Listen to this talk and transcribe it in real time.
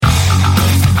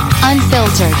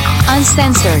Unfiltered,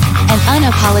 uncensored, and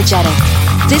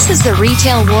unapologetic. This is the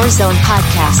Retail Warzone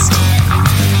podcast.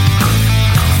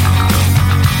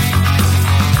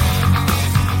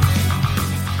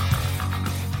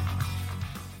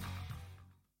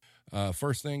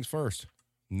 First things first,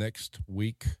 next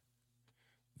week,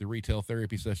 the retail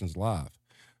therapy session's live.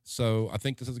 So I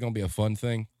think this is going to be a fun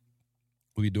thing.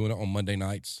 We'll be doing it on Monday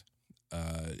nights.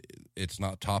 It's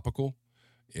not topical.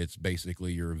 It's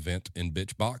basically your vent and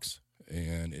bitch box.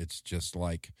 And it's just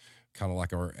like kind of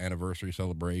like our anniversary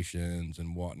celebrations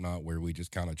and whatnot, where we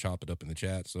just kind of chop it up in the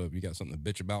chat. So if you got something to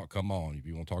bitch about, come on. If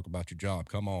you want to talk about your job,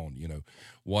 come on,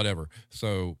 whatever.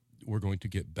 So we're going to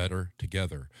get better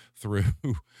together through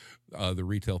the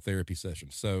retail therapy session.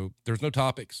 So there's no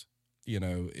topics,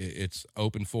 it's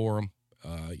open forum,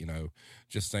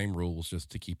 just same rules, just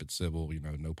to keep it civil,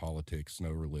 no politics, no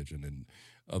religion. And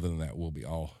other than that, we'll be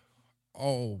all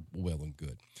well and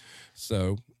good.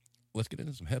 So let's get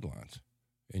into some headlines.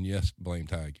 And yes, blame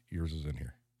tag, yours is in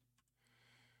here.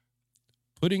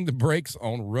 Putting the brakes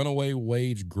on runaway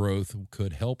wage growth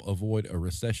could help avoid a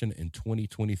recession in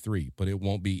 2023, but it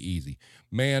won't be easy.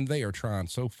 Man, they are trying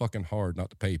so fucking hard not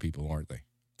to pay people, aren't they?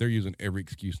 They're using every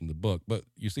excuse in the book. But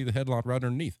you see the headline right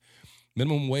underneath.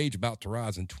 Minimum wage about to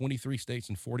rise in 23 states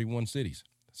and 41 cities.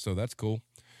 So that's cool.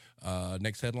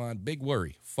 Next headline, big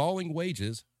worry. Falling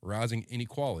wages, rising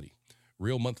inequality.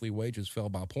 Real monthly wages fell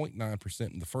by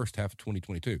 0.9% in the first half of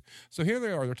 2022. So here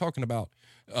they are. They're talking about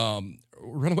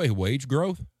runaway wage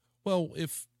growth. Well,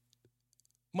 if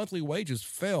monthly wages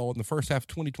fell in the first half of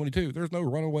 2022, there's no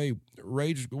runaway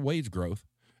wage growth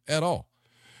at all.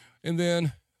 And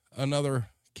then another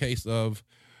case of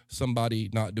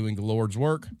somebody not doing the Lord's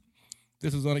work.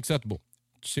 This is unacceptable.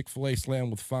 Chick-fil-A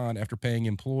slammed with fine after paying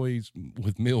employees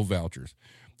with meal vouchers.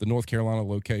 The North Carolina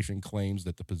location claims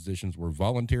that the positions were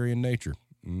voluntary in nature.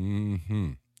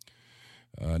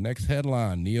 Next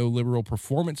headline, neoliberal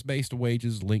performance-based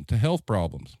wages linked to health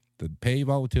problems. The pay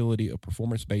volatility of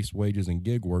performance-based wages and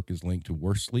gig work is linked to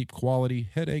worse sleep quality,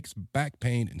 headaches, back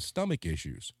pain, and stomach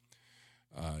issues.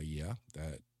 Yeah,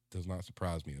 that does not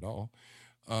surprise me at all.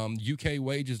 UK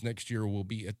wages next year will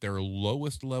be at their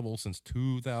lowest level since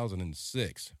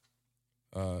 2006.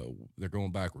 They're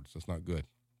going backwards. That's not good.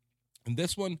 And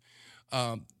this one,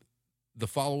 the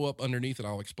follow-up underneath it,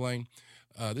 I'll explain.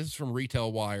 This is from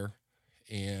Retail Wire,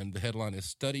 and the headline is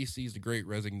Study Sees the Great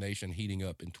Resignation Heating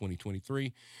Up in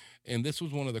 2023. And this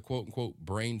was one of the quote-unquote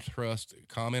brain trust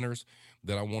commenters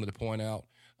that I wanted to point out.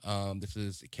 This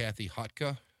is Kathy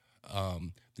Hotka.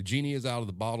 The genie is out of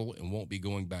the bottle and won't be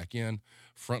going back in.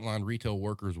 Frontline retail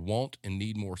workers want and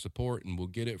need more support, and will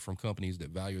get it from companies that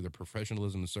value their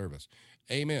professionalism and service.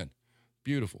 Amen.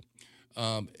 Beautiful.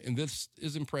 And this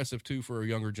is impressive, too, for a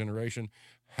younger generation,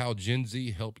 how Gen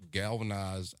Z helped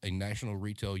galvanize a national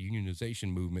retail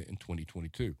unionization movement in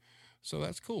 2022. So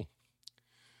that's cool.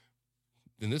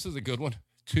 And this is a good one.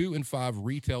 2 in 5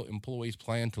 retail employees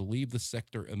plan to leave the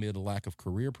sector amid a lack of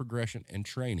career progression and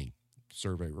training.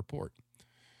 Survey report.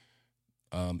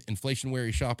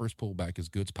 Inflation-wary shoppers pull back as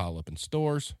goods pile up in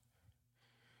stores.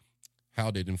 How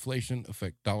did inflation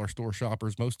affect dollar store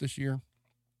shoppers most this year?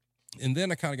 And then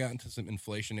I kind of got into some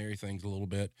inflationary things a little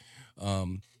bit,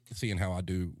 seeing how I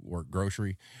do work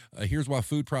grocery. Here's why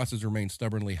food prices remain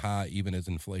stubbornly high even as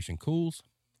inflation cools.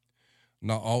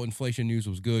 Not all inflation news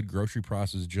was good. Grocery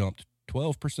prices jumped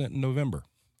 12% in November.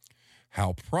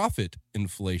 How profit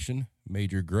inflation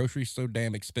made your groceries so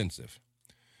damn expensive.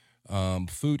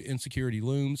 Food insecurity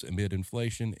looms amid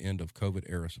inflation, end of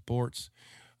COVID-era supports.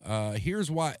 Here's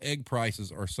why egg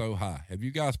prices are so high. Have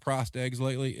you guys priced eggs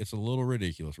lately? It's a little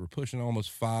ridiculous. We're pushing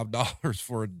almost $5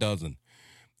 for a dozen.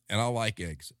 And I like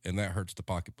eggs, and that hurts the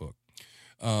pocketbook.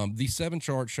 These 7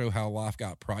 charts show how life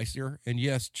got pricier and,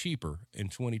 yes, cheaper in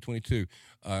 2022.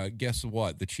 Guess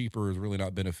what? The cheaper is really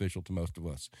not beneficial to most of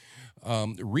us.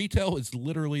 Retail is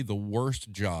literally the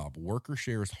worst job. Worker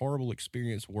shares horrible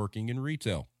experience working in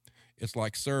retail. It's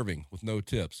like serving with no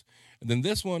tips. And then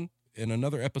this one, in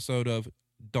another episode of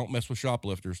Don't Mess with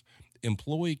Shoplifters,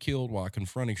 employee killed while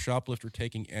confronting shoplifter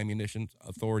taking ammunition,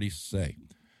 authorities say.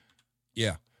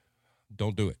 Yeah,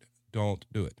 don't do it. Don't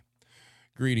do it.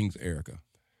 Greetings, Erica.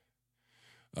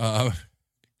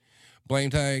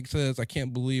 Blame Tag says, I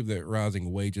can't believe that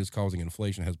rising wages causing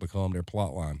inflation has become their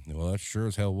plot line. Well, that's sure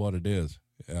as hell what it is.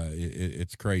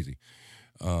 It's crazy.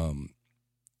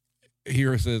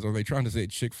 Here it says, are they trying to say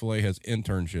Chick-fil-A has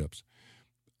internships?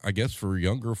 I guess for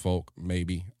younger folk,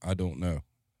 maybe. I don't know.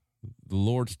 The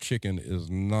Lord's chicken is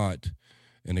not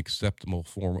an acceptable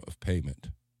form of payment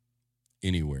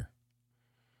anywhere.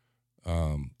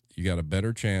 You got a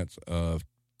better chance of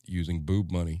using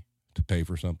boob money to pay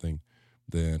for something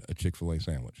than a Chick-fil-A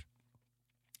sandwich.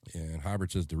 And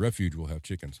Hybrid says the refuge will have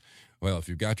chickens. Well, if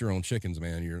you've got your own chickens,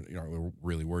 man, you're not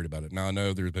really worried about it. Now, I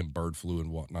know there's been bird flu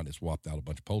and whatnot. It's whopped out a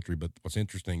bunch of poultry. But what's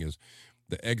interesting is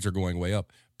the eggs are going way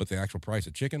up, but the actual price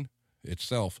of chicken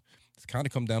itself, it's kind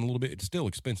of come down a little bit. It's still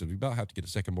expensive. You about have to get a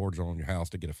second mortgage on your house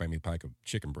to get a family pack of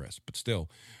chicken breasts. But still,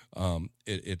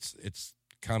 it's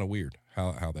kind of weird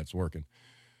how that's working.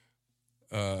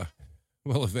 Well,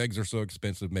 if eggs are so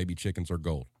expensive, maybe chickens are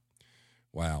gold.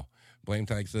 Wow. Blame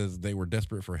Tag says they were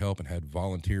desperate for help and had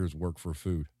volunteers work for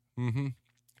food.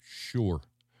 Sure.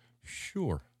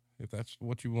 If that's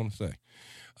what you want to say.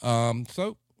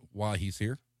 So while he's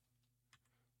here,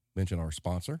 mention our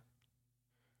sponsor,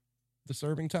 The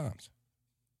Serving Times.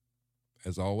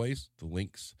 As always, the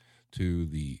links to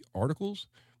the articles,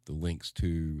 the links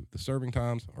to The Serving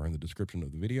Times are in the description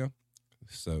of the video.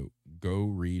 So go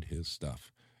read his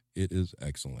stuff. It is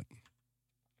excellent.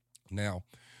 Now,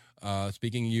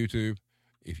 speaking of YouTube,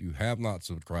 if you have not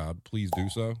subscribed, please do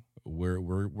so.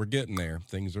 We're getting there.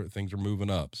 Things are moving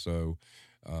up. So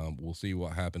we'll see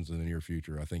what happens in the near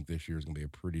future. I think this year is going to be a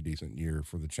pretty decent year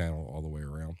for the channel all the way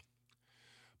around.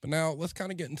 But now let's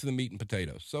kind of get into the meat and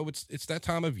potatoes. So it's that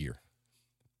time of year.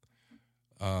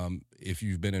 If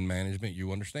you've been in management,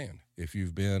 you understand. If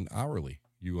you've been hourly,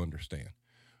 you understand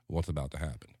what's about to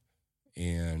happen.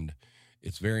 And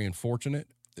it's very unfortunate,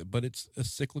 but it's a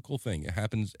cyclical thing. It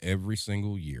happens every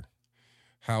single year.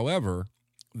 However,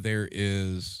 there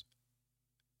is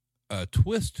a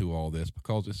twist to all this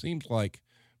because it seems like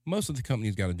most of the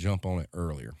companies got to jump on it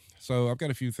earlier. So I've got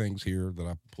a few things here that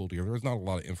I pulled together. There's not a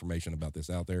lot of information about this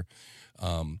out there,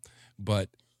 but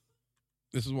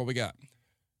this is what we got.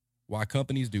 Why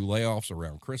companies do layoffs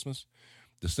around Christmas.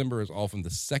 December is often the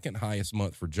second highest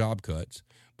month for job cuts,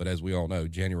 but as we all know,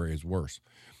 January is worse.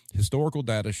 Historical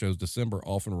data shows December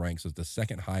often ranks as the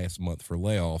second highest month for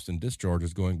layoffs and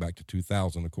discharges going back to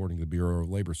 2000, according to the Bureau of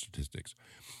Labor Statistics.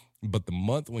 But the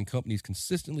month when companies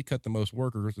consistently cut the most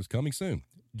workers is coming soon,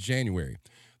 January.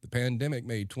 The pandemic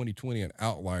made 2020 an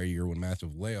outlier year when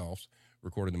massive layoffs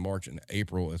recorded in March and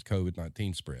April as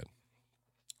COVID-19 spread.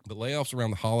 But layoffs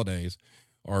around the holidays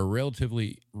are a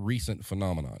relatively recent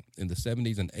phenomenon. In the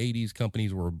 70s and 80s,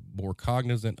 companies were more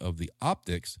cognizant of the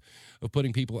optics of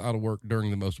putting people out of work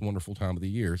during the most wonderful time of the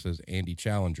year, says Andy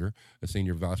Challenger, a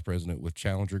senior vice president with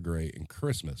Challenger Gray and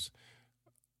Christmas,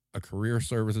 a career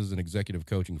services and executive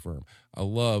coaching firm. I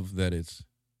love that it's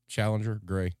Challenger,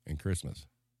 Gray, and Christmas.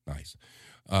 Nice.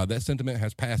 That sentiment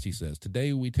has passed, he says.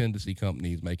 Today, we tend to see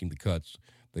companies making the cuts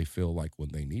they feel like when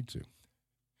they need to.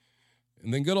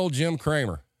 And then good old Jim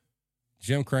Cramer.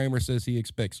 Jim Cramer says he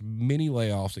expects many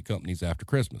layoffs at companies after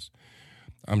Christmas.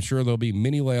 I'm sure there'll be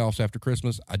many layoffs after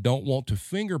Christmas. I don't want to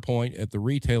finger point at the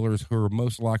retailers who are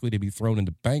most likely to be thrown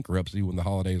into bankruptcy when the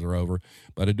holidays are over,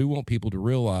 but I do want people to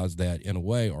realize that, in a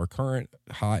way, our current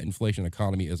high inflation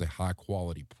economy is a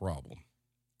high-quality problem.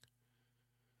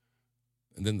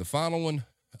 And then the final one,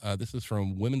 this is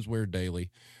from Women's Wear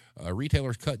Daily.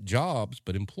 Retailers cut jobs,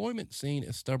 but employment seen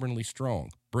as stubbornly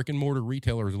strong. Brick-and-mortar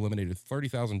retailers eliminated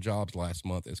 30,000 jobs last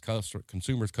month as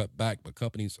consumers cut back, but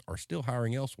companies are still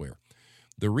hiring elsewhere.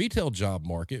 The retail job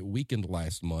market weakened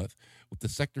last month, with the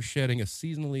sector shedding a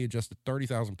seasonally adjusted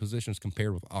 30,000 positions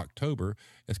compared with October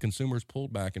as consumers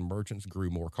pulled back and merchants grew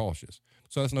more cautious.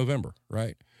 So that's November,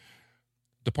 right?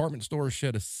 Department stores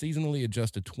shed a seasonally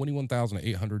adjusted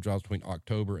 21,800 jobs between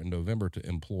October and November to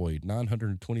employ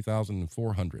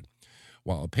 920,400,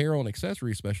 while apparel and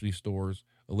accessory specialty stores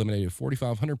eliminated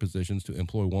 4,500 positions to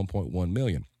employ 1.1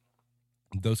 million.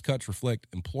 Those cuts reflect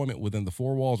employment within the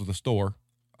four walls of the store,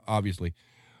 obviously,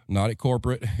 not at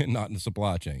corporate and not in the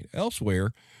supply chain.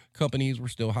 Elsewhere, companies were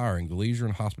still hiring. The leisure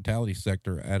and hospitality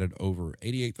sector added over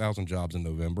 88,000 jobs in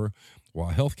November,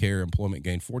 while healthcare employment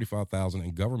gained 45,000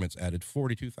 and governments added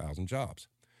 42,000 jobs.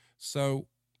 So,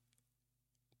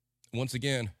 once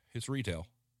again, it's retail.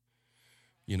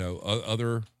 You know,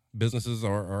 other businesses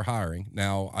are hiring.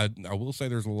 Now, I will say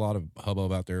there's a lot of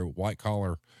hubbub out there.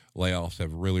 White-collar layoffs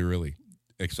have really, really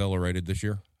accelerated this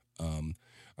year.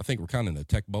 I think we're kind of in a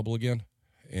tech bubble again,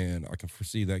 and I can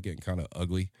foresee that getting kind of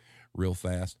ugly real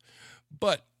fast.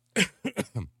 But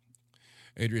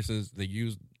Adria says they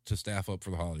used to staff up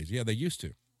for the holidays. Yeah, they used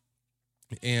to.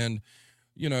 And,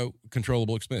 you know,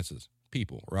 controllable expenses,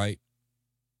 people, right?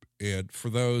 And for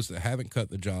those that haven't cut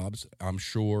the jobs, I'm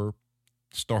sure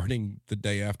starting the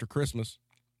day after Christmas,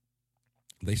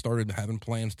 they started having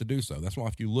plans to do so. That's why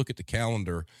if you look at the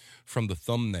calendar from the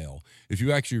thumbnail, if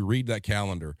you actually read that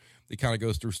calendar, it kind of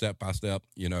goes through step by step,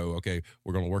 you know, okay,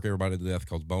 we're going to work everybody to death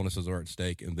because bonuses are at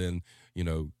stake, and then, you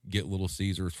know, get Little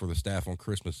Caesars for the staff on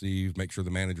Christmas Eve, make sure the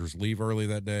managers leave early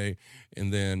that day,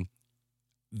 and then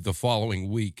the following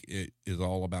week, it is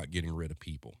all about getting rid of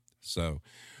people. So,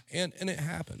 and it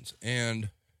happens, and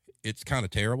it's kind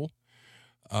of terrible.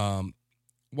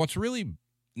 What's really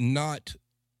not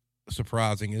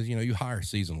surprising is, you hire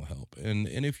seasonal help, and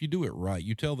if you do it right,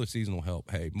 you tell the seasonal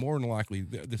help, hey, more than likely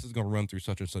this is going to run through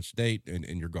such and such date, and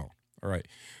you're gone. All right.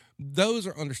 Those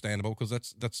are understandable because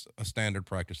that's a standard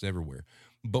practice everywhere.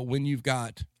 But when you've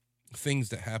got things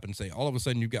that happen, say all of a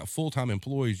sudden you've got full-time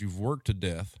employees you've worked to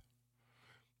death,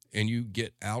 and you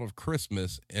get out of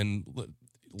Christmas, and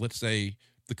let's say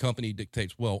the company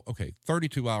dictates, well, okay,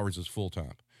 32 hours is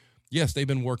full-time. Yes, they've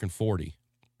been working 40,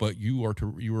 but you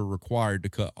are required to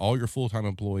cut all your full-time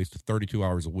employees to 32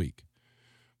 hours a week.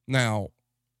 Now,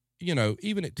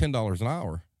 even at $10 an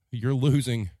hour, you're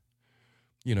losing,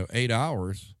 8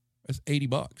 hours. That's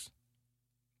 $80.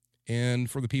 And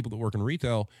for the people that work in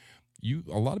retail,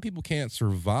 a lot of people can't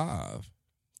survive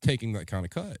taking that kind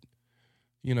of cut,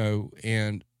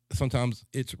 and sometimes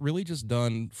it's really just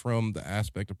done from the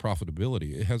aspect of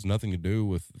profitability. It has nothing to do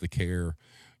with the care,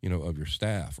 of your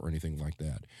staff or anything like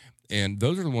that. And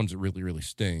those are the ones that really, really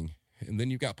sting. And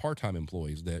then you've got part-time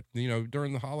employees that,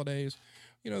 during the holidays,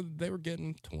 they were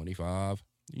getting 25,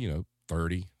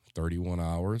 30, 31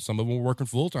 hours. Some of them were working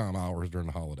full-time hours during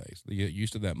the holidays. They get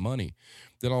used to that money.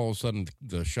 Then all of a sudden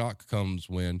the shock comes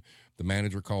when the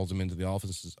manager calls them into the office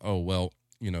and says, oh, well,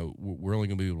 we're only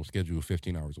going to be able to schedule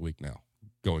 15 hours a week now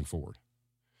going forward.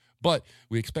 But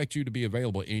we expect you to be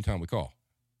available anytime we call,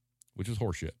 which is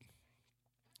horseshit.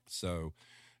 So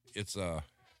it's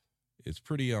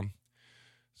pretty,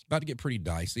 it's about to get pretty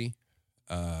dicey.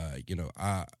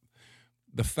 The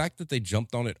fact that they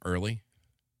jumped on it early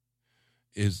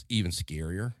is even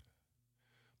scarier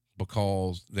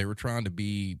because they were trying to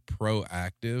be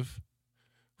proactive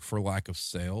for lack of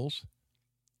sales.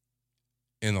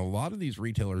 And a lot of these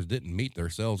retailers didn't meet their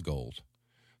sales goals.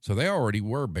 So they already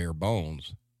were bare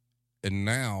bones. And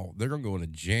now they're going to go into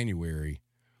January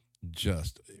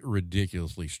just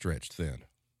ridiculously stretched thin.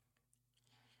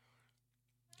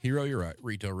 Hero, you're right.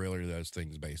 Retail really does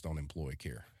things based on employee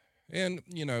care. And,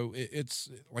 it's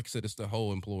like I said, it's the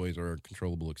whole employees are a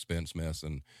controllable expense mess.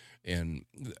 And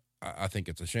I think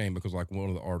it's a shame because like one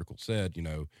of the articles said,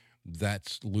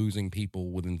 that's losing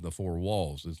people within the four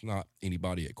walls. It's not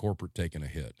anybody at corporate taking a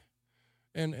hit.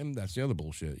 And that's the other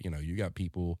bullshit. You got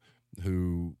people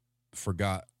who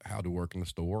forgot how to work in the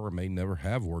store or may never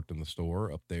have worked in the store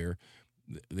up there.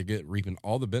 They get reaping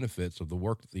all the benefits of the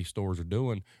work that these stores are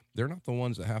doing. They're not the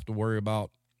ones that have to worry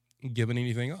about giving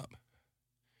anything up.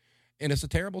 And it's a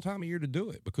terrible time of year to do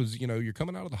it because, you're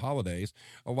coming out of the holidays.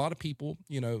 A lot of people,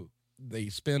 they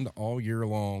spend all year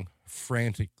long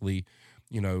frantically,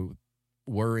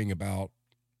 worrying about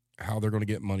how they're going to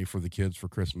get money for the kids for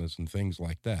Christmas and things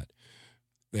like that.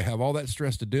 They have all that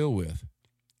stress to deal with.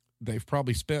 They've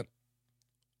probably spent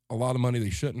a lot of money they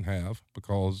shouldn't have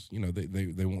because,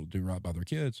 they won't do right by their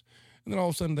kids. And then all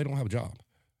of a sudden they don't have a job.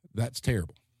 That's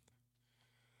terrible.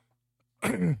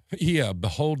 Yeah,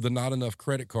 behold, the not enough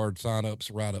credit card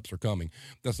sign-ups, write-ups are coming.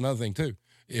 That's another thing, too,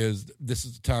 is this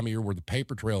is the time of year where the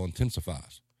paper trail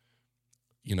intensifies.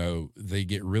 They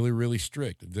get really, really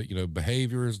strict.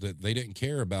 Behaviors that they didn't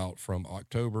care about from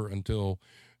October until,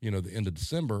 the end of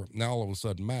December, now all of a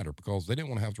sudden matter because they didn't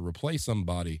want to have to replace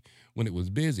somebody when it was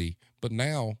busy. But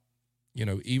now,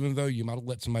 even though you might have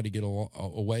let somebody get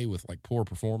away with like poor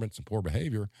performance and poor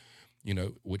behavior,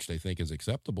 which they think is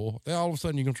acceptable, then all of a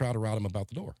sudden you're going to try to rout them about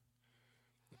the door.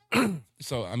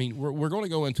 So, I mean, we're going to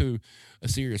go into a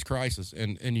serious crisis.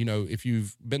 And if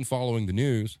you've been following the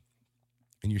news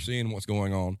and you're seeing what's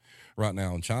going on right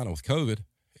now in China with COVID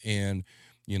and,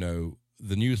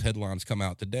 the news headlines come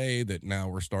out today that now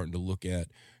we're starting to look at,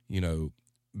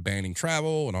 banning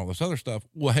travel and all this other stuff.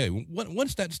 Well, hey,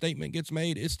 once that statement gets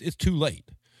made, it's too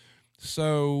late.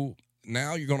 So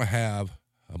now you're going to have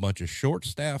a bunch of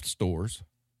short-staffed stores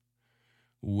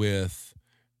with,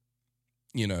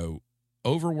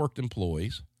 overworked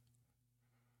employees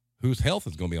whose health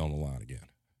is going to be on the line again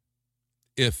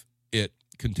if it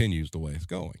continues the way it's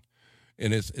going.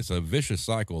 And it's a vicious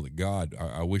cycle that God,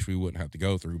 I wish we wouldn't have to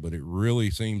go through, but it really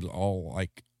seems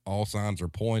all signs are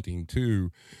pointing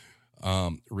to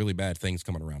really bad things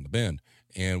coming around the bend.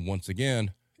 And once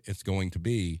again, it's going to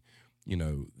be,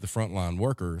 the frontline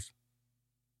workers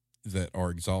that are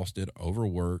exhausted,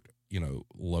 overworked,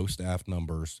 low staff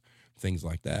numbers, things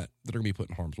like that are going to be put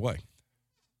in harm's way.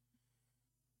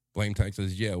 Blame Tag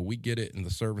says, yeah, we get it in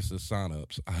the services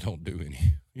signups. I don't do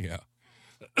any. Yeah.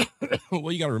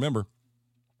 Well, you got to remember,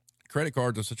 credit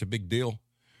cards are such a big deal.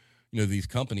 these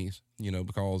companies,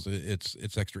 because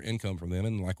it's extra income from them.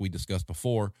 And like we discussed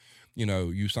before,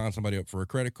 you sign somebody up for a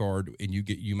credit card and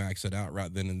you max it out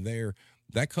right then and there.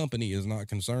 That company is not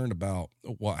concerned about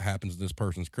what happens to this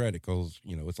person's credit because,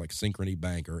 it's like Synchrony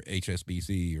Bank or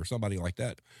HSBC or somebody like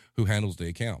that who handles the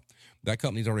account. That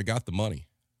company's already got the money.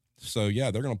 So,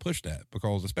 yeah, they're going to push that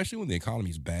because especially when the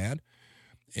economy's bad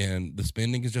and the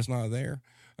spending is just not there.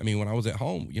 I mean, when I was at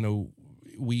home,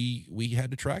 we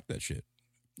had to track that shit.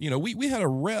 We had a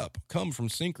rep come from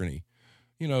Synchrony,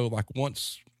 like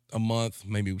once a month,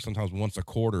 maybe sometimes once a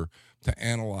quarter to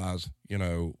analyze,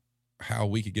 how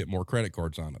we could get more credit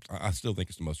card signups. I still think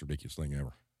it's the most ridiculous thing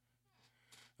ever.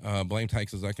 Blame Tank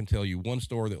says, I can tell you one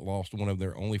store that lost one of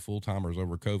their only full-timers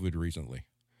over COVID recently.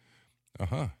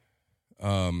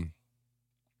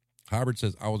 Hybrid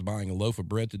says, I was buying a loaf of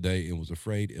bread today and was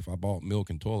afraid if I bought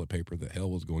milk and toilet paper that hell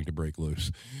was going to break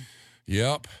loose.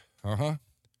 Yep.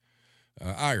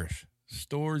 Irish.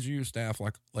 Stores use staff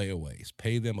like layaways.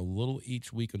 Pay them a little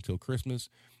each week until Christmas.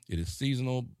 It is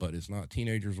seasonal, but it's not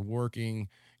teenagers working,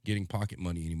 getting pocket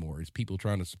money anymore. It's people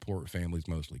trying to support families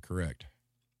mostly. Correct.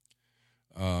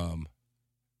 And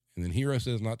then Hero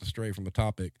says, not to stray from the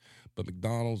topic, but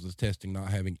McDonald's is testing not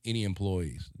having any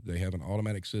employees. They have an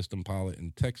automatic system pilot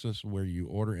in Texas where you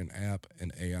order an app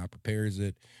and AI prepares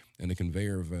it, and the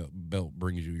conveyor belt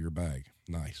brings you your bag.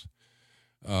 Nice.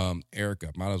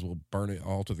 Erica, might as well burn it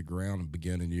all to the ground and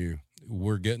begin anew.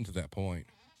 We're getting to that point.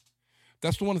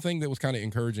 That's the one thing that was kind of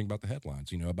encouraging about the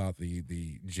headlines, about the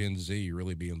Gen Z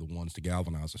really being the ones to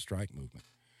galvanize the strike movement.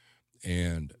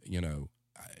 And,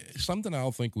 something I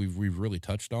don't think we've really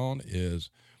touched on is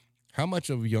how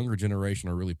much of a younger generation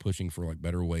are really pushing for like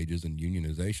better wages and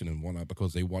unionization and whatnot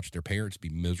because they watched their parents be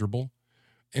miserable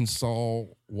and saw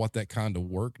what that kind of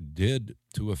work did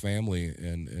to a family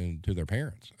and to their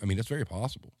parents. I mean, it's very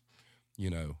possible,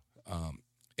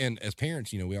 and as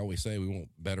parents, we always say we want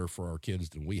better for our kids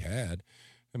than we had.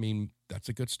 I mean, that's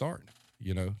a good start,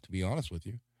 to be honest with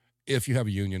you, if you have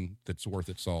a union that's worth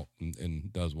its salt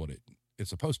and does what it's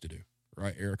supposed to do.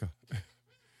 Right, Erica?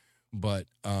 But,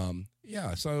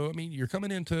 yeah, so, I mean, you're coming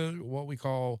into what we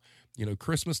call,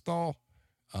 Christmas thaw.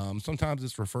 Sometimes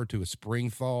it's referred to as spring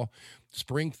thaw.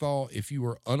 Spring thaw, if you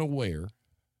are unaware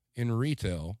in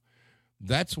retail,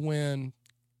 that's when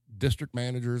district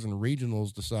managers and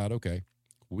regionals decide, okay,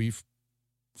 we've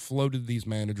floated these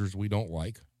managers we don't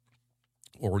like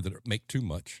or that make too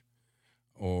much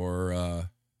or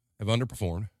have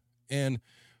underperformed, and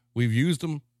we've used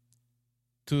them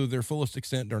to their fullest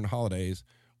extent during the holidays.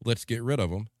 Let's get rid of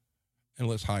them and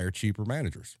let's hire cheaper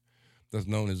managers. That's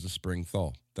known as the spring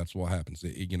thaw. That's what happens.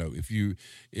 If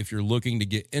you're looking to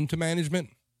get into management,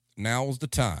 now's the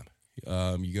time.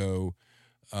 You go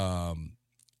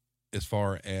as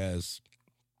far as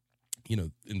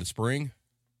in the spring.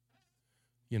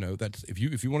 That's if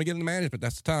you want to get into management,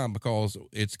 that's the time because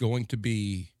it's going to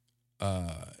be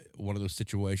one of those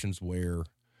situations where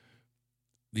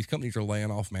these companies are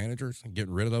laying off managers and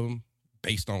getting rid of them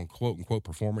based on quote unquote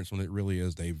performance when it really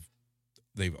is they've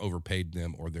overpaid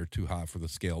them or they're too high for the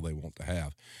scale they want to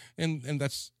have. And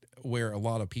that's where a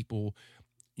lot of people,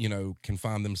 can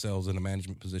find themselves in a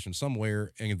management position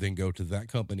somewhere and then go to that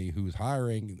company who's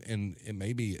hiring and it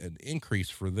may be an increase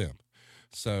for them.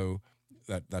 So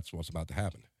that's what's about to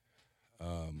happen.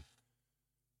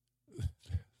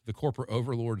 The corporate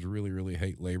overlords really, really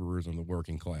hate laborers and the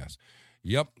working class.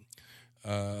 Yep.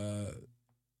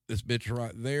 This bitch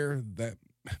right there, that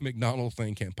McDonald's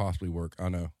thing can't possibly work. I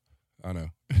know.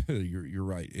 You're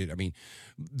right.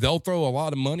 They'll throw a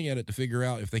lot of money at it to figure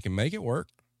out if they can make it work.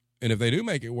 And if they do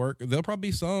make it work, there'll probably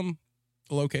be some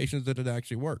locations that it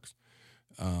actually works.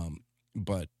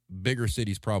 But bigger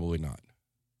cities, probably not.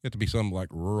 It have to be some like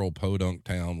rural podunk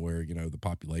town where, the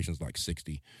population's like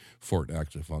 60 for it to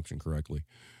actually function correctly.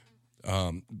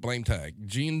 Blame tag.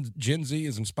 Gen Z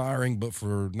is inspiring, but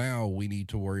for now, we need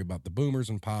to worry about the boomers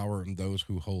in power and those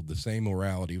who hold the same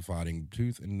morality, fighting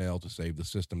tooth and nail to save the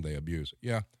system they abuse.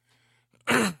 Yeah.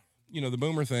 The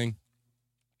boomer thing,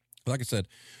 like I said,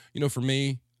 for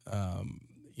me,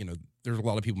 there's a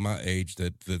lot of people my age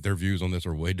that their views on this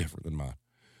are way different than mine.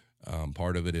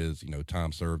 Part of it is,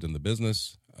 time served in the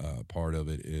business. Part of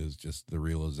it is just the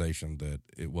realization that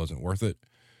it wasn't worth it.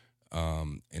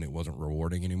 And it wasn't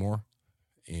rewarding anymore.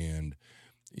 And,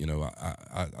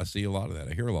 I see a lot of that.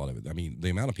 I hear a lot of it. I mean, the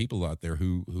amount of people out there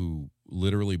who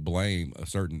literally blame a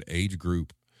certain age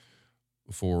group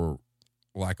for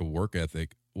lack of work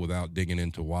ethic without digging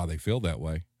into why they feel that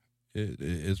way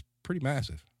is pretty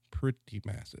massive.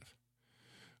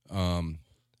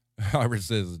 Howard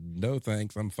says, no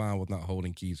thanks. I'm fine with not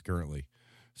holding keys currently.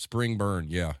 Spring burn.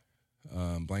 Yeah.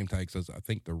 Blame Tag says, I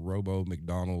think the Robo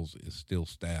McDonald's is still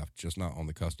staffed, just not on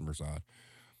the customer side.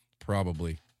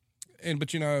 Probably.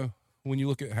 But when you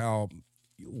look at how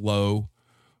low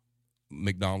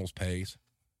McDonald's pays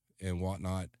and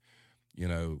whatnot,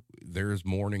 there's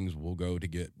mornings we'll go to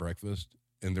get breakfast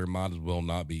and there might as well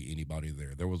not be anybody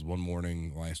there. There was one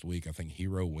morning last week, I think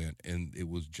Hero went, and it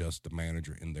was just the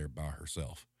manager in there by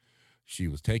herself. She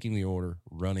was taking the order,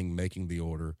 running, making the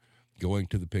order, going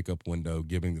to the pickup window,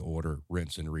 giving the order,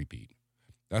 rinse and repeat.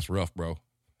 That's rough, bro.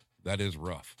 That is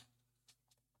rough.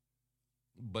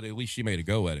 But at least she made a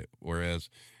go at it, whereas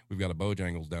we've got a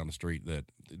Bojangles down the street that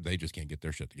they just can't get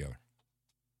their shit together.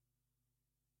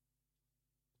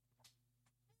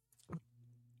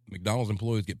 McDonald's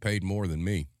employees get paid more than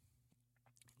me.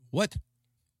 What?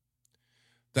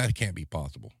 That can't be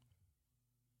possible.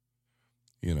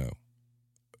 And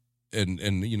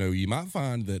you might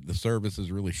find that the service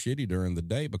is really shitty during the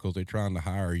day because they're trying to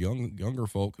hire younger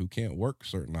folk who can't work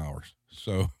certain hours.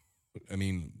 So,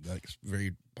 that's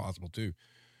very possible too.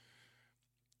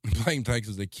 Plain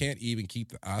Texas, they can't even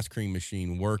keep the ice cream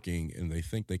machine working and they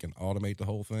think they can automate the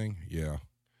whole thing. Yeah,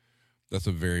 that's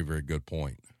a very, very good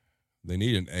point. They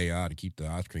need an AI to keep the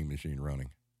ice cream machine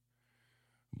running.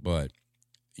 But,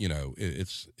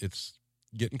 it's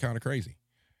getting kind of crazy.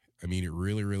 It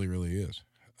really, really, really is.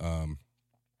 And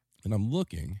I'm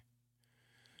looking,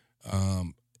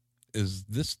 is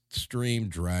this stream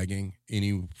dragging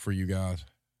any for you guys?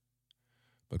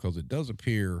 Because it does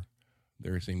appear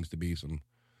there seems to be some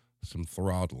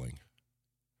throttling.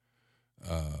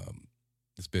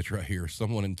 This bitch right here,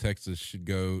 someone in Texas should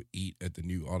go eat at the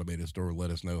new automated store.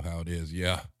 Let us know how it is.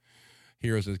 Yeah.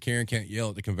 Hero says, Karen can't yell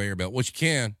at the conveyor belt. Well, she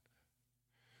can.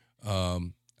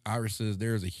 Iris says,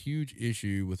 there is a huge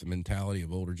issue with the mentality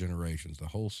of older generations. The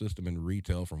whole system in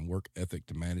retail, from work ethic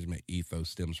to management ethos,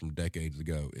 stems from decades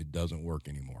ago. It doesn't work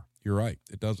anymore. You're right.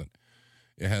 It doesn't.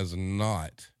 It has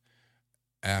not,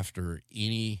 after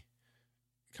any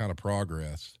kind of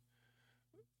progress,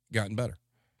 gotten better.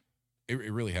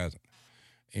 It really hasn't.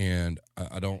 And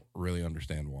I don't really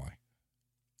understand why.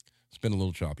 It's been a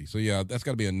little choppy. So, yeah, that's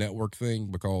got to be a network thing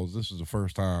because this is the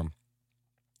first time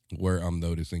where I'm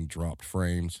noticing dropped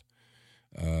frames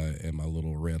and my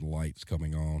little red lights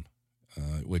coming on,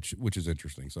 which is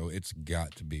interesting. So it's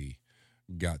got to be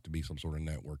some sort of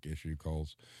network issue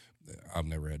because I've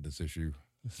never had this issue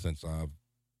since I've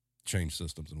changed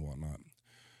systems and whatnot.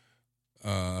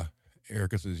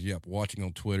 Erica says, yep, watching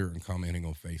on Twitter and commenting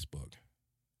on Facebook.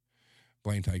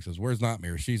 Blaine Tag says, where's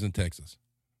Nightmare? She's in Texas.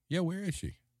 Yeah, where is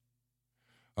she?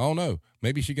 I don't know.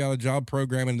 Maybe she got a job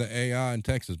programming the AI in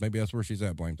Texas. Maybe that's where she's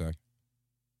at, Blaine Tag.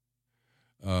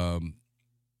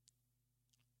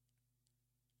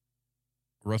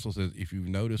 Russell says, if you've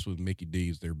noticed with Mickey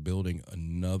D's, they're building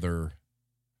another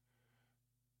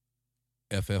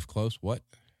FF close. What?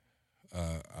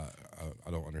 I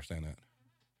don't understand that.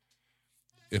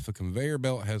 If a conveyor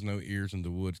belt has no ears in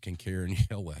the woods, can Karen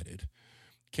yell at it?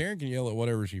 Karen can yell at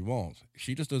whatever she wants.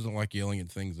 She just doesn't like yelling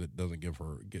at things that doesn't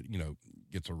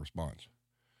gets a response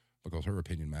because her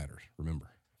opinion matters,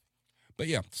 remember. But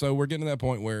yeah, so we're getting to that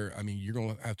point where, you're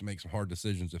going to have to make some hard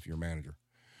decisions if you're a manager.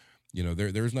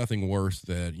 There's nothing worse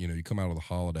that, you come out of the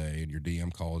holiday and your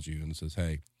DM calls you and says,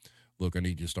 hey, look, I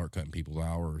need you to start cutting people's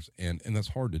hours. And that's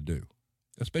hard to do,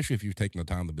 especially if you've taken the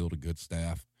time to build a good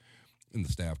staff and the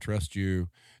staff trust you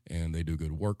and they do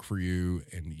good work for you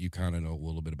and you kind of know a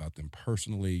little bit about them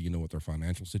personally, you know what their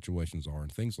financial situations are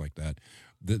and things like that.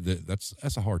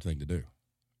 That's a hard thing to do.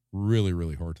 Really,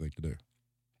 really hard thing to do.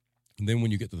 And then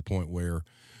when you get to the point where,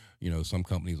 some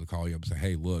companies will call you up and say,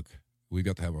 hey, look, we've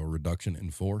got to have a reduction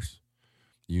in force.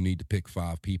 You need to pick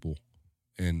 5 people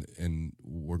and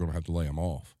we're going to have to lay them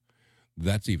off.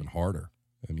 That's even harder.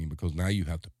 Because now you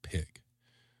have to pick,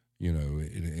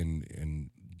 and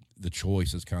the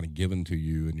choice is kind of given to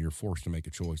you and you're forced to make a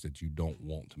choice that you don't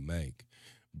want to make.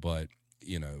 But,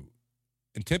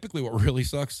 and typically what really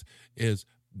sucks is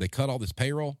they cut all this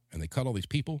payroll and they cut all these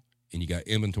people and you got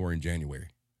inventory in January.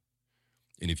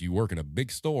 And if you work in a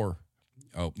big store,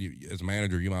 as a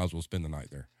manager, you might as well spend the night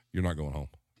there. You're not going home.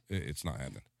 It's not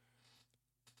happening.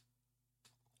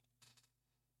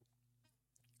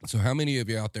 So how many of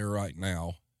you out there right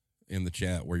now in the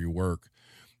chat where you work,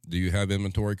 do you have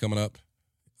inventory coming up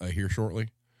here shortly?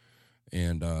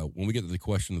 And when we get to the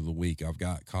question of the week, I've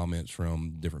got comments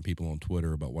from different people on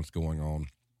Twitter about what's going on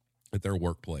at their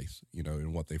workplace,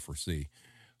 and what they foresee.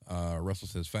 Russell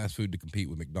says fast food to compete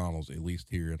with McDonald's, at least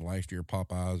here. And last year,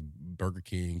 Popeyes, Burger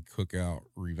King, Cookout,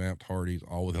 revamped Hardee's,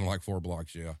 all within like 4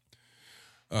 blocks. Yeah.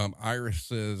 Iris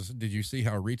says, did you see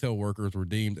how retail workers were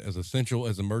deemed as essential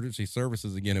as emergency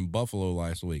services again in Buffalo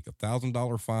last week?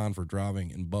 $1,000 fine for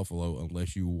driving in Buffalo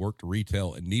unless you worked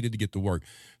retail and needed to get to work.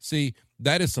 See,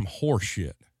 that is some horse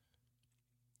shit.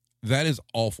 That is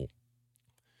awful.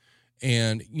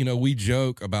 And, we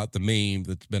joke about the meme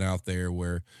that's been out there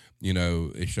where,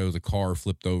 it shows a car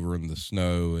flipped over in the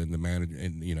snow and the manager,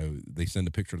 and, they send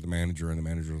a picture of the manager and the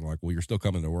manager's like, well, you're still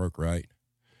coming to work, right?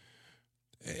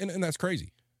 And that's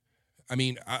crazy. I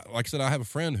mean, like I said, I have a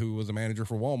friend who was a manager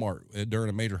for Walmart during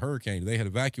a major hurricane. They had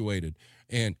evacuated,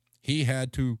 and he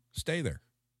had to stay there.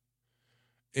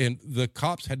 And the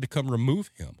cops had to come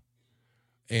remove him.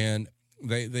 And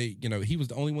they he was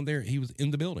the only one there. He was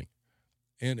in the building.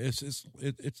 And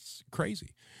it's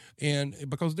crazy. And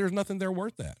because there's nothing there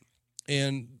worth that.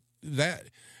 And that,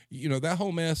 that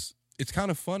whole mess, it's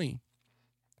kind of funny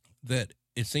that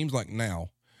it seems like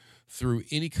now, through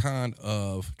any kind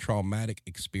of traumatic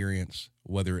experience,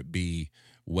 whether it be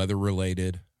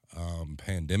weather-related,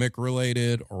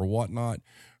 pandemic-related, or whatnot,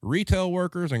 retail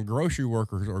workers and grocery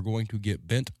workers are going to get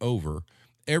bent over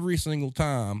every single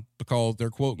time because they're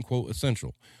quote-unquote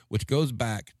essential, which goes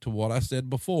back to what I said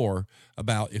before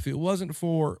about if it wasn't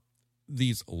for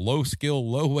these low-skill,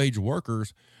 low-wage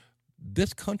workers,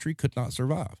 this country could not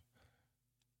survive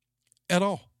at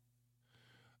all.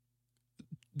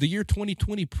 The year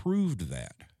 2020 proved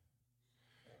that.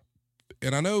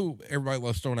 And I know everybody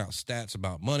loves throwing out stats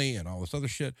about money and all this other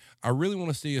shit. I really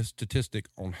want to see a statistic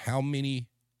on how many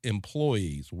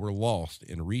employees were lost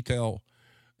in retail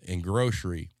and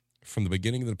grocery from the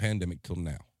beginning of the pandemic till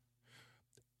now.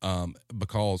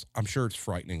 Because I'm sure it's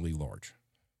frighteningly large.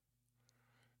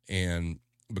 And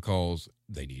because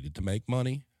they needed to make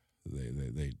money.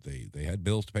 They had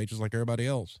bills to pay just like everybody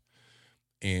else.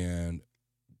 And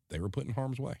they were put in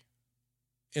harm's way.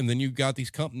 And then you've got these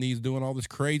companies doing all this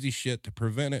crazy shit to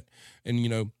prevent it. And,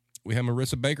 we have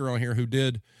Marissa Baker on here who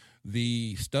did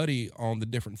the study on the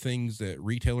different things that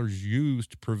retailers use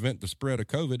to prevent the spread of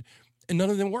COVID, and none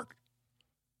of them worked.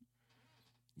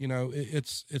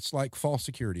 It's like false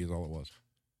security is all it was.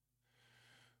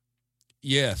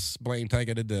 Yes, Blaine Tank,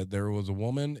 I did that. There was a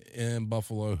woman in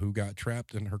Buffalo who got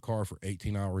trapped in her car for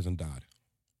 18 hours and died.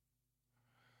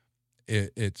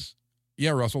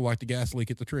 Yeah, Russell, like the gas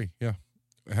leak at the tree. Yeah.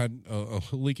 It had a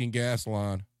leaking gas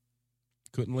line.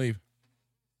 Couldn't leave.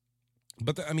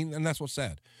 But, and that's what's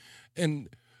sad. And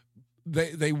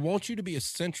they want you to be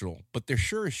essential, but they're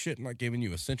sure as shit not giving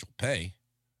you essential pay,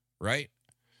 right?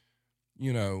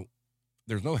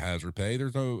 There's no hazard pay.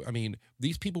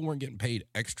 These people weren't getting paid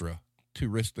extra to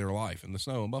risk their life in the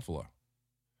snow in Buffalo.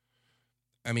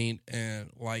 And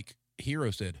like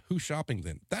Hero said, who's shopping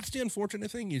then? That's the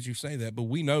unfortunate thing is you say that, but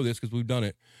we know this because we've done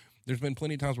it. There's been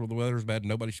plenty of times where the weather's bad and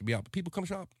nobody should be out, but people come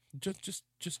shop just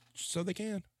so they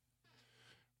can.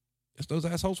 It's those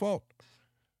assholes' fault.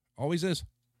 Always is.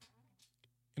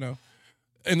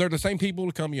 And they're the same people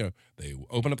to come, they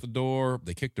open up the door,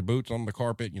 they kick their boots on the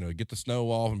carpet, get the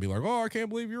snow off and be like, oh, I can't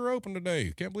believe you're open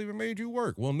today. Can't believe it made you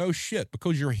work. Well, no shit,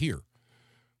 because you're here.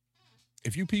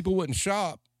 If you people wouldn't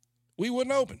shop, we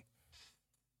wouldn't open.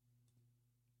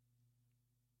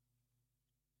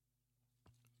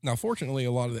 Now, fortunately,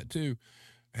 a lot of that, too,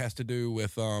 has to do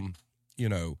with,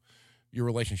 your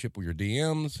relationship with your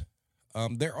DMs.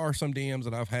 There are some DMs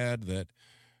that I've had that,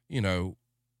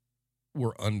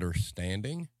 were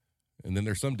understanding. And then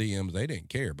there's some DMs they didn't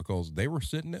care because they were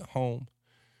sitting at home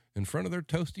in front of their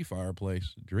toasty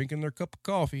fireplace, drinking their cup of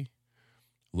coffee,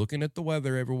 looking at the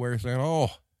weather everywhere, saying, oh,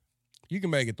 you can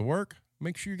make it to work.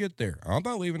 Make sure you get there. I'm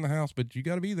not leaving the house, but you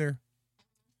got to be there.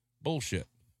 Bullshit.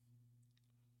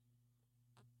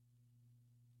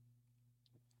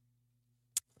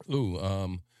 Ooh,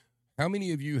 how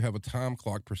many of you have a time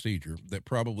clock procedure that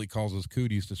probably causes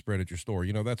cooties to spread at your store?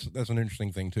 That's an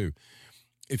interesting thing too.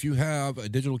 If you have a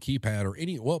digital keypad or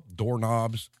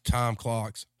doorknobs, time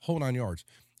clocks, whole 9 yards.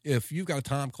 If you've got a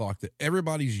time clock that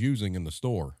everybody's using in the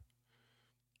store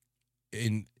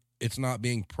and it's not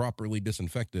being properly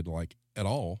disinfected at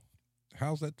all,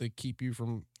 how's that to keep you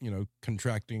from,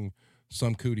 contracting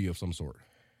some cootie of some sort?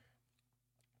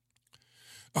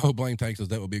 Oh, Blaine Tank says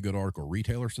that would be a good article.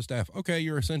 Retailers to staff. Okay,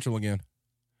 you're essential again.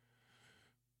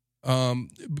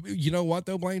 You know what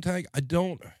though, Blaine Tank?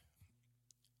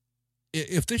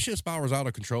 If this shit spirals out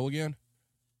of control again,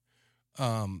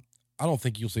 I don't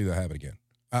think you'll see that happen again.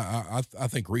 I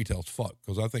think retail's fucked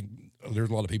because I think there's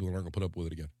a lot of people that aren't going to put up with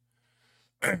it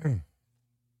again.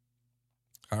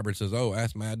 Hybrid says, oh,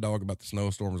 ask Mad Dog about the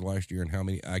snowstorms last year and how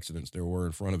many accidents there were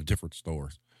in front of different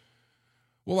stores.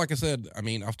 Well, like I said,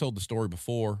 I've told the story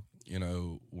before You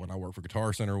know, when I worked for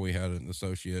Guitar Center, we had an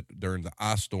associate during the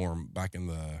ice storm back in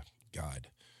the,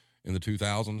 in the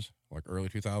 2000s, like early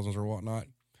 2000s or whatnot.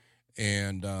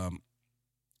 And,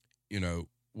 you know,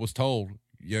 was told,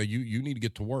 yeah, you need to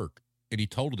get to work. And he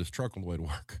totaled his truck on the way to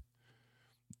work.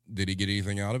 Did he get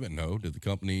anything out of it? No. Did the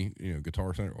company, you know,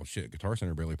 Guitar Center, well, shit, Guitar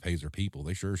Center barely pays their people.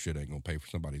 They sure shit ain't going to pay for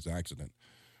somebody's accident.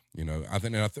 You know, I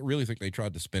really think they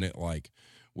tried to spin it like,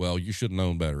 well, you should have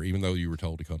known better, even though you were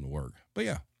told to come to work. But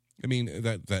yeah, I mean,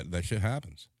 that shit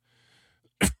happens.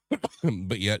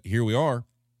 But yet, here we are.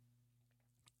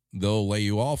 They'll lay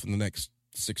you off in the next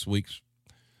 6 weeks.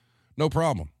 No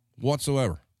problem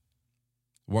whatsoever.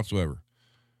 Bright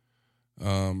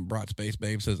Space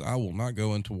Babe says, I will not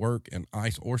go into work in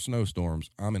ice or snowstorms.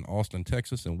 I'm in Austin,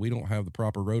 Texas, and we don't have the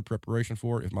proper road preparation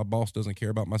for it. If my boss doesn't care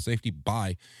about my safety,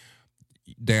 bye.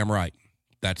 Damn right.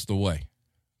 That's the way.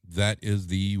 That is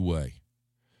the way.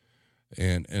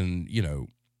 And you know,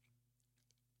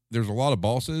 there's a lot of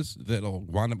bosses that'll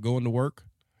wind up going to work,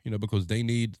 you know, because they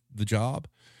need the job.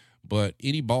 But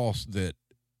any boss that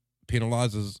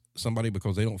penalizes somebody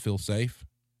because they don't feel safe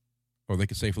or they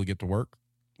can safely get to work,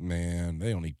 man,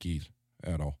 they don't need keys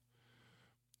at all.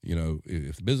 You know,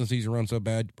 if the business needs to run so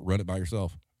bad, run it by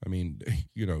yourself. I mean,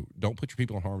 you know, don't put your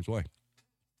people in harm's way.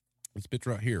 This bitch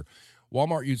right here.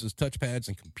 Walmart uses touchpads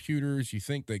and computers. You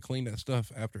think they clean that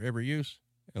stuff after every use?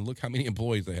 And look how many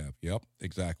employees they have. Yep,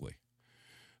 exactly.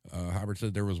 Howard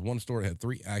said there was one store that had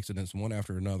 3 accidents, one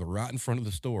after another, right in front of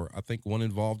the store. I think one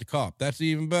involved a cop. That's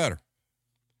even better.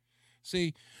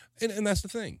 See, and that's the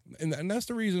thing. And that's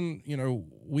the reason, you know,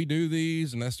 we do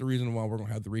these, and that's the reason why we're going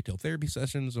to have the retail therapy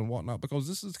sessions and whatnot, because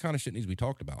this is the kind of shit needs to be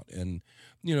talked about. And,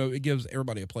 you know, it gives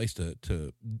everybody a place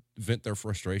to vent their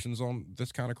frustrations on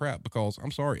this kind of crap, because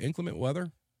I'm sorry, inclement weather,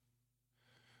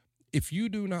 if you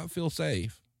do not feel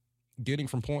safe getting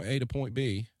from point A to point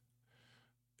B,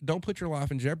 don't put your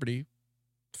life in jeopardy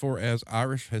for, as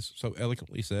Irish has so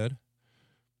eloquently said,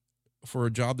 for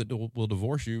a job that will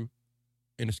divorce you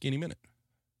in a skinny minute.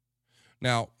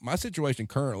 Now, my situation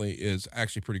currently is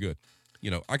actually pretty good.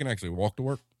 You know, I can actually walk to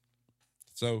work.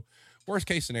 So, worst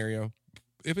case scenario,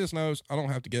 if it snows, I don't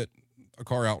have to get a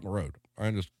car out on the road. I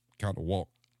can just kind of walk.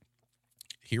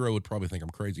 Hero would probably think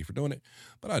I'm crazy for doing it,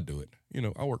 but I'd do it. You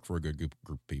know, I work for a good group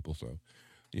of people, so,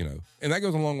 you know, and that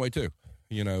goes a long way too.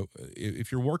 You know,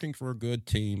 if you're working for a good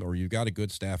team or you've got a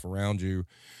good staff around you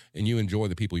and you enjoy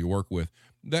the people you work with,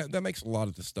 that makes a lot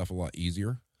of this stuff a lot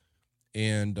easier.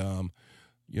 And,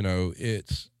 you know,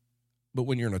 but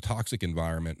when you're in a toxic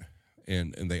environment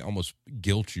and they almost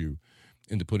guilt you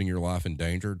into putting your life in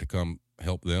danger to come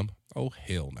help them, oh,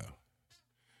 hell no.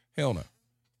 Hell no.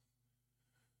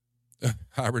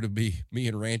 Hybrid would be, me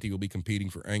and Ranty will be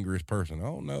competing for angriest person. I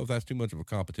don't know if that's too much of a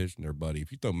competition there, buddy.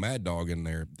 If you throw Mad Dog in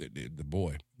there, the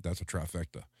boy, that's a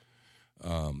trifecta.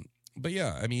 But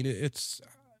yeah, I mean, it's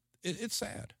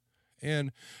sad.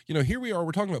 And, you know, here we are,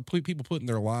 we're talking about people putting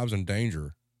their lives in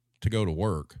danger to go to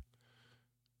work.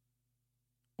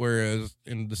 Whereas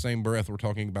in the same breath, we're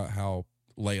talking about how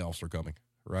layoffs are coming,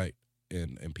 right?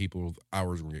 And people's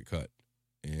hours will get cut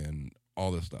and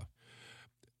all this stuff.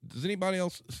 Does anybody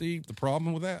else see the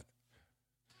problem with that?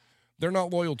 They're not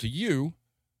loyal to you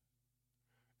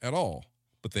at all,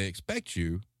 but they expect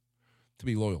you to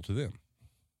be loyal to them.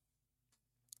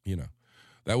 You know,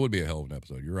 that would be a hell of an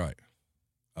episode. You're right.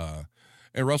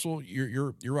 And Russell,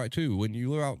 you're right too. When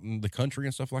you live out in the country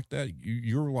and stuff like that,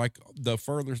 you're like the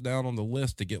furthest down on the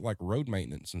list to get like road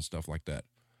maintenance and stuff like that.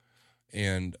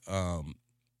 And,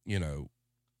 you know,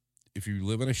 if you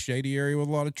live in a shady area with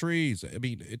a lot of trees, I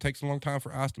mean, it takes a long time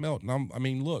for ice to melt. And I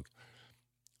mean, look,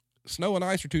 snow and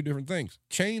ice are two different things.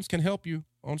 Chains can help you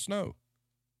on snow.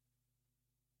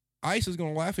 Ice is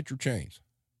going to laugh at your chains.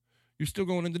 You're still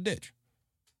going in the ditch.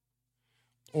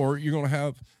 Or you're going to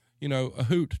have, you know, a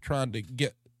hoot trying to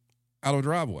get out of a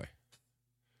driveway.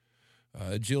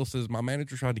 Jill says, my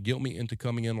manager tried to guilt me into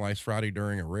coming in last Friday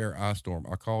during a rare ice storm.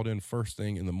 I called in first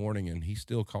thing in the morning, and he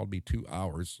still called me 2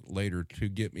 hours later to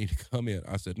get me to come in.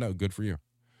 I said, no, good for you.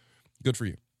 Good for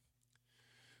you.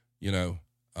 You know,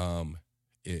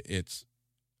 it's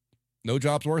no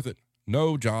job's worth it.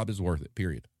 No job is worth it,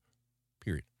 period.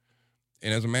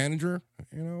 And as a manager,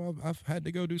 you know, I've had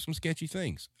to go do some sketchy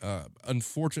things.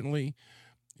 Unfortunately,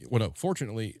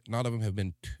 fortunately, none of them have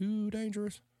been too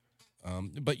dangerous.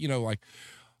 But you know,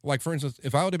 like for instance,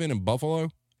 if I would have been in Buffalo,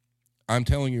 I'm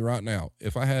telling you right now,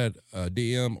 if I had a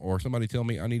DM or somebody tell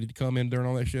me I needed to come in during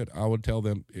all that shit, I would tell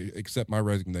them, accept my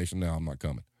resignation now, I'm not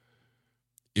coming.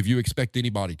 If you expect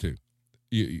anybody to,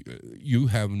 you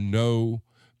have no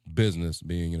business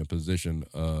being in a position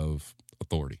of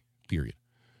authority, period.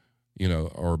 You know,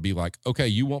 or be like, okay,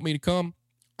 you want me to come?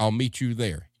 I'll meet you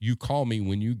there. You call me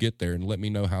when you get there and let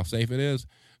me know how safe it is.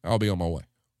 I'll be on my way.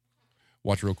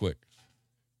 Watch real quick.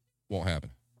 Won't happen.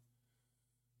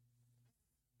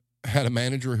 I had a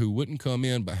manager who wouldn't come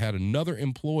in, but had another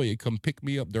employee come pick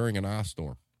me up during an ice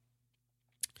storm.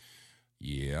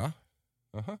 Yeah.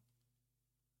 Uh-huh.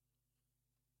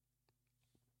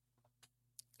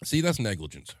 See, that's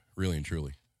negligence, really and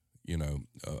truly,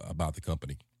 about the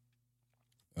company.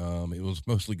 It was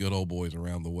mostly good old boys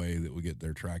around the way that would get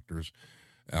their tractors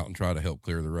out and try to help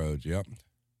clear the roads. Yep.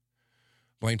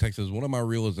 Blaine Tech says, one of my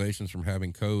realizations from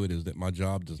having COVID is that my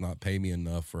job does not pay me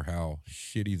enough for how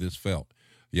shitty this felt.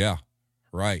 Yeah,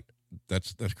 right.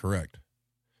 That's correct.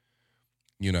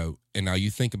 And now you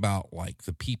think about like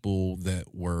the people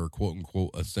that were quote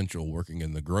unquote essential working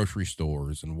in the grocery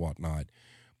stores and whatnot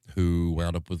who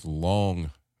wound up with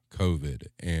long COVID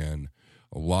and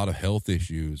a lot of health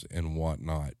issues and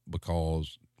whatnot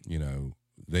because,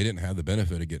 they didn't have the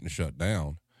benefit of getting shut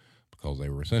down because they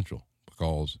were essential,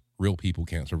 because real people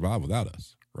can't survive without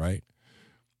us, right?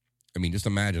 I mean, just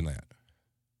imagine that.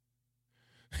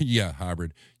 Yeah,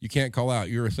 hybrid. You can't call out.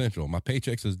 You're essential. My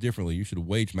paycheck says differently. You should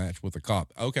wage match with a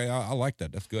cop. Okay, I like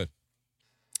that. That's good.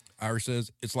 Irish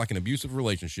says, it's like an abusive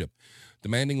relationship,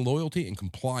 demanding loyalty and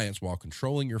compliance while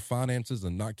controlling your finances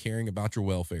and not caring about your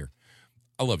welfare.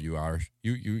 I love you, Irish.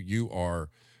 You are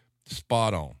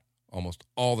spot on almost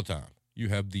all the time. You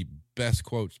have the best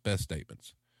quotes, best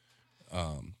statements.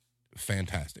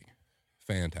 Fantastic.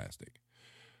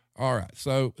 All right.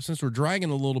 So since we're dragging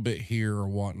a little bit here or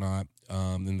whatnot,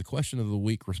 then the question of the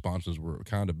week responses were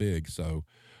kind of big. So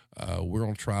we're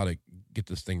going to try to get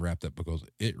this thing wrapped up because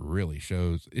it really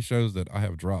shows that I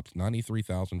have dropped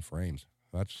 93,000 frames.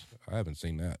 I haven't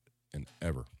seen that in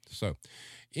ever. So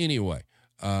anyway,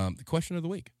 the question of the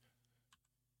week.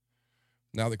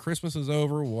 Now that Christmas is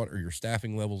over, what are your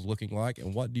staffing levels looking like,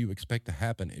 and what do you expect to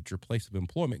happen at your place of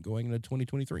employment going into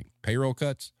 2023? Payroll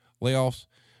cuts, layoffs,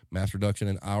 mass reduction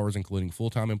in hours, including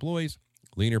full-time employees,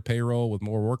 leaner payroll with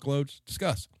more workloads.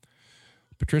 Discuss.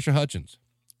 Patricia Hutchins.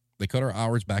 They cut our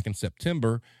hours back in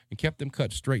September and kept them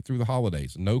cut straight through the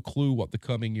holidays. No clue what the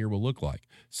coming year will look like.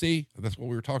 See, that's what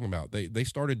we were talking about. They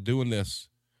started doing this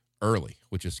early,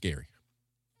 which is scary.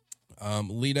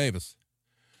 Lee Davis.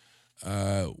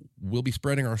 We'll be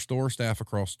spreading our store staff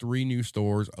across 3 new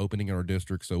stores opening in our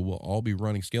district, so we'll all be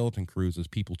running skeleton crews as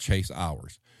people chase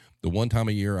hours. The one time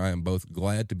a year I am both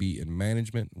glad to be in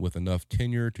management with enough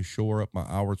tenure to shore up my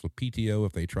hours with PTO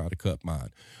if they try to cut mine.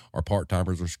 Our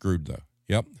part-timers are screwed, though.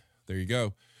 Yep, there you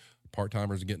go.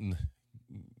 Part-timers are getting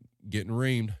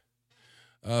reamed.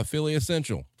 Philly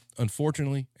Essential.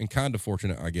 Unfortunately, and kind of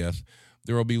fortunate, I guess,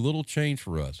 there will be little change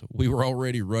for us. We were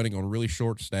already running on really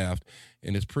short-staffed,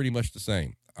 and it's pretty much the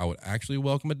same. I would actually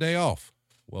welcome a day off.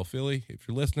 Well, Philly, if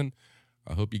you're listening,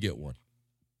 I hope you get one.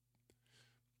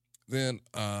 Then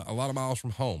a lot of miles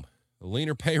from home. A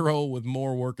leaner payroll with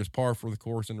more work is par for the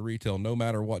course in retail, no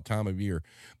matter what time of year.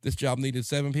 This job needed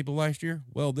 7 people last year.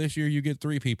 Well, this year you get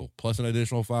 3 people, plus an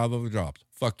additional 5 other jobs.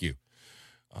 Fuck you.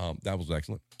 That was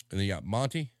excellent. And then you got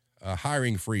Monty.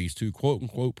 Hiring freeze to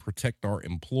quote-unquote protect our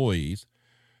employees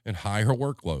and higher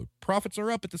workload. Profits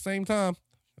are up at the same time.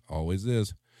 Always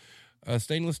is.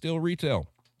 Stainless steel retail.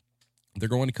 They're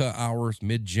going to cut hours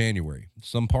mid-January.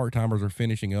 Some part-timers are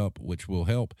finishing up, which will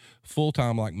help.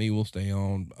 Full-time like me will stay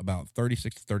on about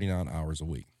 36 to 39 hours a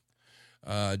week.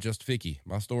 Just Vicky.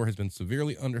 My store has been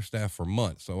severely understaffed for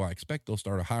months, so I expect they'll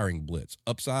start a hiring blitz.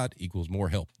 Upside equals more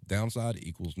help. Downside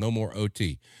equals no more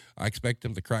OT. I expect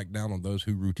them to crack down on those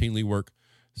who routinely work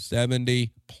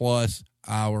 70-plus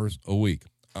hours a week.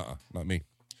 Not me.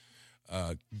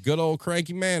 Good old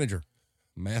cranky manager.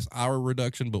 Mass hour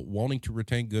reduction, but wanting to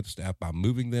retain good staff by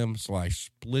moving them /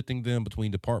 splitting them between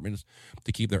departments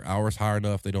to keep their hours high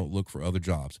enough they don't look for other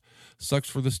jobs. Sucks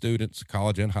for the students,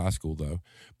 college and high school, though.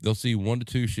 They'll see 1 to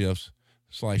 2 shifts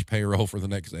 / payroll for the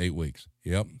next 8 weeks.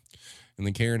 Yep. And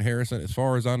then Karen Harrison, as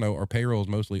far as I know, our payroll is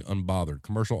mostly unbothered.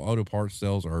 Commercial auto parts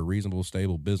sales are a reasonable,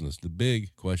 stable business. The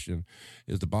big question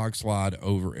is the bog slide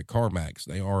over at CarMax.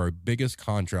 They are our biggest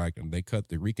contract, and they cut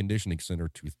the reconditioning center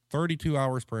to 32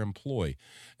 hours per employee.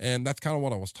 And that's kind of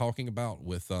what I was talking about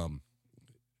with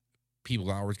people's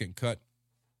hours getting cut.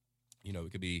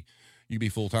 It could be, you could be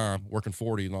full-time, working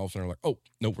 40, and all of a sudden like, oh,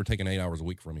 nope, we're taking 8 hours a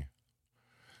week from you.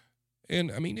 And,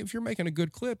 I mean, if you're making a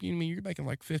good clip, you're making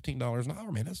like $15 an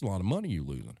hour, man, that's a lot of money you're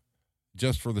losing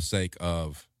just for the sake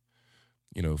of,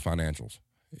 financials.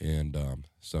 And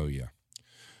so, yeah.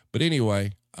 But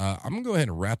anyway, I'm going to go ahead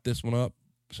and wrap this one up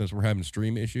since we're having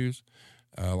stream issues.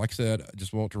 Like I said, I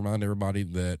just want to remind everybody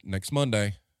that next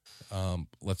Monday,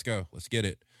 let's go. Let's get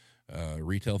it.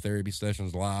 Retail therapy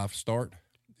sessions live start.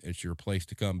 It's your place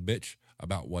to come bitch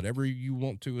about whatever you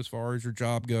want to as far as your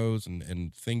job goes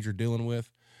and things you're dealing with.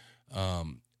 It's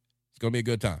going to be a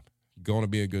good time. Going to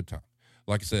be a good time.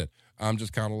 Like I said, I'm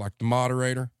just kind of like the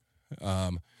moderator.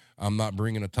 I'm not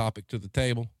bringing a topic to the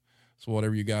table. So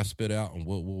whatever you guys spit out, and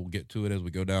we'll get to it as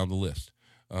we go down the list.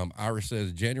 Iris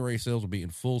says January sales will be in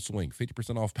full swing,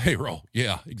 50% off payroll.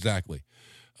 Yeah, exactly.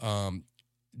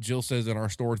 Jill says in our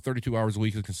store, 32 hours a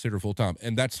week is considered full time,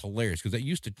 and that's hilarious because it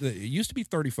used to be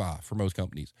 35 for most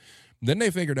companies. Then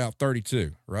they figured out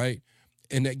 32, right?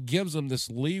 And it gives them this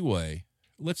leeway.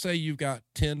 Let's say you've got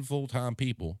 10 full time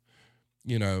people,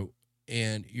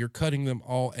 and you're cutting them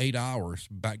all 8 hours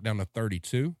back down to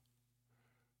 32.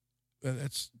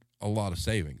 That's a lot of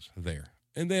savings there.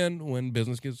 And then when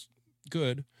business gets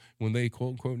good, when they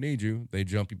quote unquote need you, they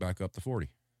jump you back up to 40.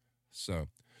 So,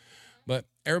 but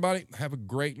everybody have a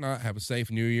great night. Have a safe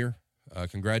new year.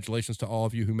 Congratulations to all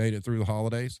of you who made it through the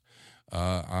holidays.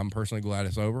 I'm personally glad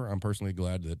it's over. I'm personally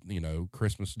glad that,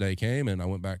 Christmas Day came and I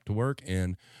went back to work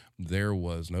and there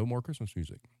was no more Christmas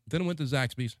music. Then I went to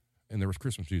Zaxby's and there was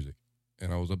Christmas music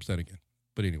and I was upset again.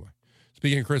 But anyway,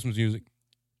 speaking of Christmas music,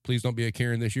 please don't be a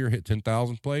Karen this year. Hit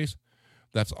 10,000 plays.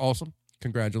 That's awesome.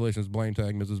 Congratulations, Blaine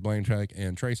Tag, Mrs. Blaine Tag,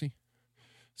 and Tracy.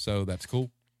 So that's cool.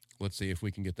 Let's see if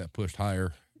we can get that pushed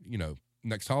higher,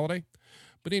 next holiday.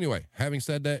 But anyway, having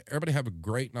said that, everybody have a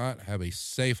great night. Have a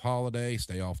safe holiday.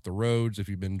 Stay off the roads. If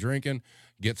you've been drinking,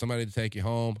 get somebody to take you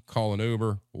home. Call an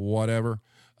Uber, whatever.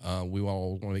 We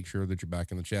all want to make sure that you're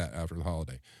back in the chat after the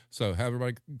holiday. So have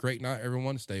everybody a great night,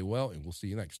 everyone. Stay well, and we'll see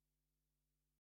you next.